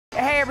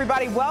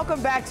everybody,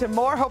 welcome back to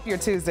more. Hope your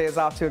Tuesday is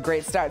off to a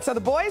great start. So the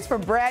boys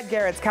from Brad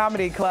Garrett's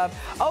Comedy Club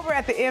over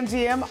at the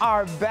MGM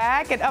are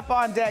back, and up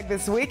on deck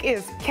this week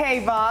is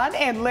Kvon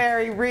and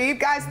Larry Reeb.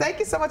 Guys, thank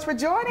you so much for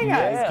joining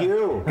us. Thank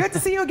you. Good to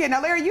see you again.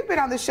 Now, Larry, you've been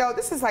on the show.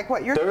 This is like,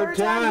 what, your third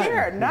time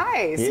here?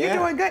 Nice. Yeah. You're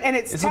doing good. And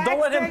it's so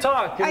don't let him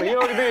talk. You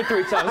already been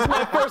here 3 times. This is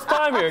my first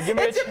time here. Give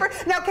me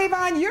Now,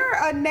 Kvon, you're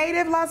a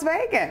native Las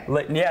Vegas.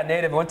 Yeah,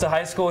 native. Went to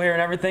high school here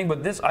and everything,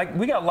 but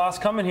we got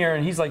lost coming here,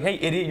 and he's like, hey,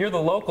 idiot, you're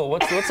the local.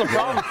 What's the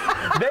problem?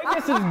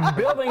 Vegas is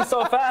building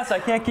so fast, I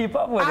can't keep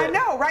up with it. I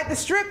know, right? The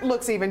Strip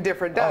looks even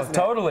different, doesn't it?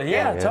 Totally.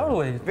 Yeah,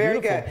 totally. Very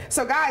Beautiful. good.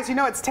 So, guys, you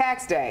know it's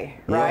tax day,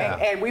 right?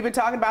 Yeah. And we've been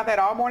talking about that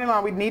all morning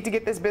long. We need to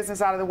get this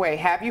business out of the way.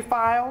 Have you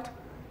filed?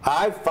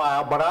 I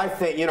filed, but I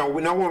think, you know,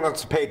 no one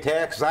wants to pay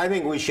taxes. I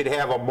think we should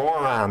have a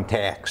moron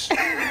tax.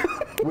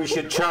 We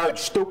should charge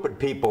stupid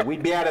people.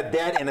 We'd be out of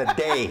debt in a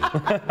day.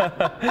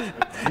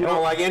 You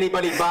know, like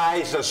anybody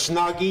buys a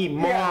Snuggie,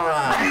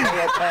 moron,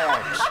 pay a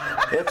tax.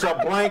 It's a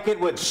blanket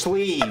with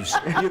sleeves.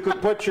 You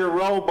could put your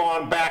robe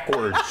on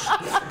backwards.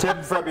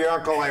 Tip from your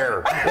Uncle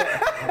Larry.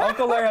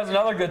 Uncle Larry has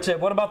another good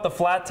tip. What about the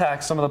flat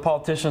tax some of the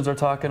politicians are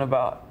talking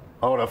about?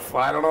 Oh,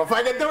 I don't know if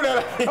I can do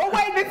that. Oh,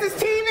 wait, this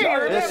is TV,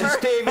 remember? This is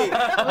TV.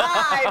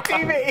 Live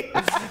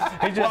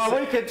TV. Well,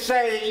 we could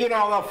say, you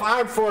know, if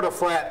I'm for the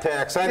flat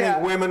tax, I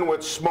think women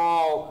with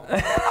small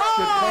should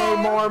pay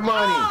more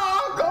money.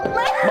 Uncle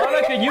Larry.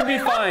 Monica, you'd be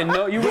fine.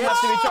 No, you wouldn't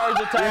have to be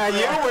charged a tax.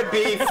 Yeah, you would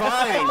be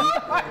fine.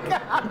 Oh, my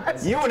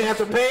gosh. You wouldn't have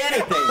to pay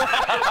anything.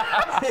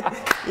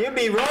 You'd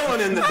be rolling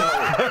in the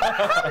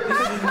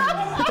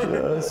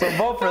dough. So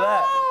vote for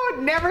that.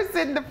 Never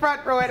sit in the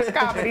front row at a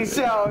comedy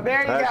show.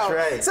 There you go. That's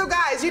right. So,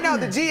 guys, you know,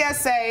 the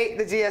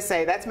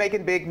GSA, that's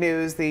making big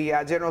news, the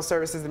General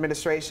Services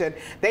Administration.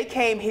 They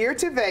came here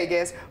to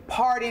Vegas,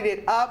 partied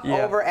it up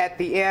over at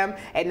the M,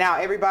 and now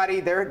everybody,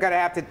 they're going to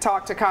have to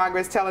talk to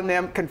Congress, telling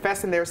them,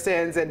 confessing their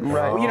sins, and,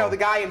 you know, the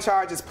guy in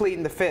charge is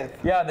pleading the fifth.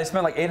 Yeah, they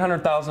spent like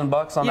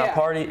 $800,000 on that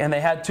party, and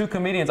they had 2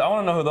 comedians. I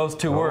want to know who those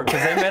 2 were,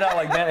 because they made out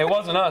like, man, it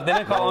wasn't us. They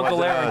didn't call Uncle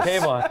Larry and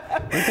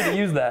Kvon. We could have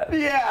used that.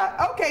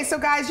 Yeah. Okay, so,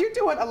 guys, you're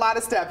doing a lot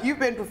of stuff. You've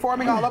been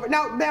performing all over.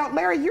 Now,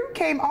 Larry, you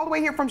came all the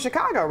way here from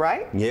Chicago,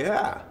 right?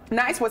 Yeah.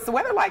 Nice. What's the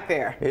weather like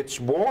there? It's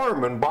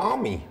warm and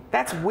balmy.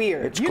 That's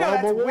weird. It's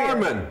global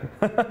warming.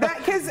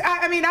 Because,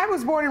 I mean, I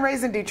was born and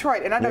raised in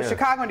Detroit, and I know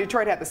Chicago and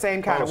Detroit have the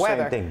same kind of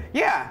weather. Same thing.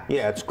 Yeah.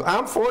 Yeah,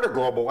 I'm for the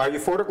global. Are you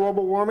for the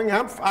global warming?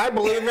 I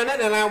believe in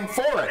it, and I'm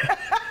for it.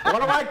 What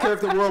do I care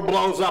if the world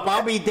blows up?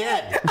 I'll be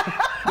dead.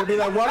 They'll be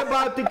like, what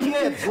about the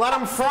kids? Let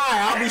them fry.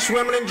 I'll be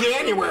swimming in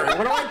January.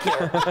 What do I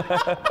care?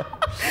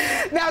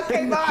 Now,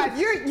 Kvon,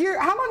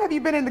 how long have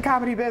you been in the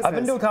comedy business? I've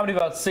been doing comedy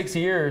about 6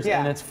 years,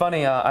 and it's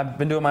funny. I've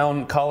been doing my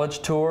own college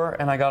tour,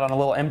 and I got on a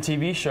little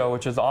MTV show,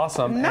 which is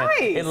awesome. Nice.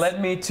 And it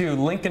led me to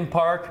Lincoln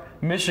Park,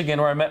 Michigan,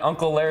 where I met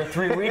Uncle Larry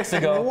 3 weeks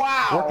ago.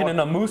 Wow. Working in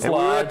a Moose And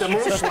Lodge. we were at the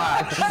Moose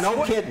Lodge.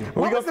 No kidding.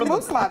 What was the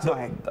Moose Lodge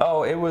like?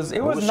 Oh, it was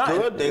not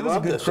good. They it was a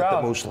loved good us crowd.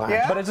 at the Moose Lodge.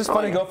 Yeah? But it's just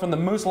funny to go from the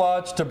Moose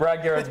Lodge to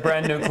Brad Garrett's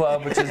brand new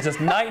club, which is just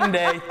night and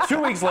day.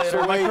 2 weeks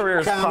later, my career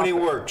is comedy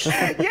popping. works.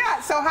 Yeah,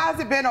 so how's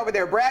it been over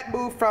there? Brad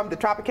moved from the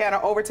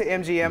Tropicana over to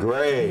MGM.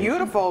 Great.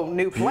 Beautiful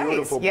new place.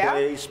 Beautiful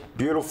place.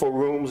 Beautiful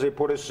rooms they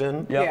put us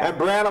in. Yep. Yeah. And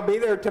Brad will be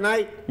there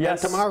tonight and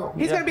tomorrow.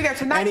 He's going to be there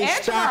tonight and he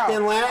stopped tomorrow.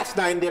 in last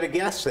night and did a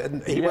guest.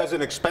 And he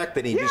wasn't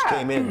expecting. He just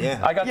came in.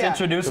 Yeah. I got to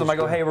introduce him. I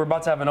go, hey, we're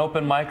about to have an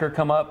open micer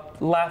come up,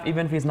 laugh,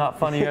 even if he's not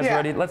funny. You guys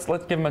ready? Let's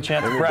give him a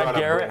chance. Brad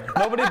Garrett.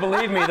 Nobody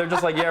believed me. They're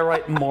just like, yeah,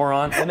 right,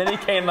 moron. And then he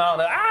came out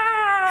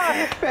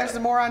and There's the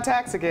moron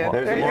tax again.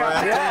 There's there you go.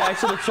 Yeah, I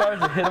should have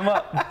charged him. Hit him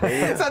up.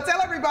 So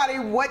tell everybody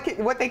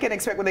what they can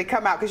expect when they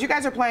come out, because you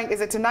guys are playing.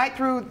 Is it tonight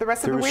through the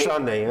rest of the week? Through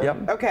Sunday. Yeah.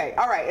 Yep. Okay.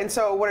 All right. And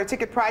so, what are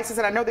ticket prices?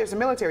 And I know there's a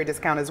military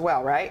discount as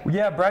well, right?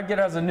 Yeah, Brad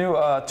Garrett has a new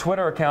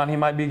Twitter account. He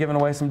might be giving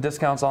away some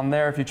discounts on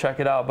there if you check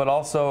it out. But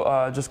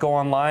also, just go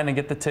online and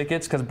get the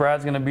tickets, because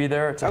Brad's going to be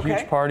there. It's a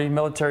huge party,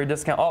 military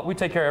discount. We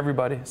take care of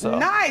everybody. So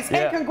nice.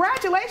 Yeah. And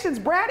congratulations,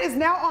 Brad is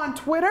now on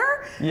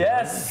Twitter.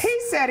 Yes. He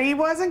said he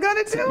wasn't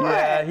going to do it.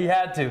 Yeah, he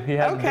had to. He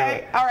had to do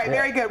it. All right.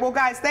 Very good. Well,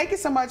 guys, thank you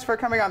so much for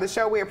coming on the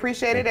show. We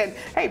appreciate it. And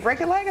hey,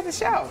 break a leg at the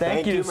show.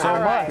 Thank you so much.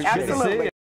 All right. Good to see you. Absolutely.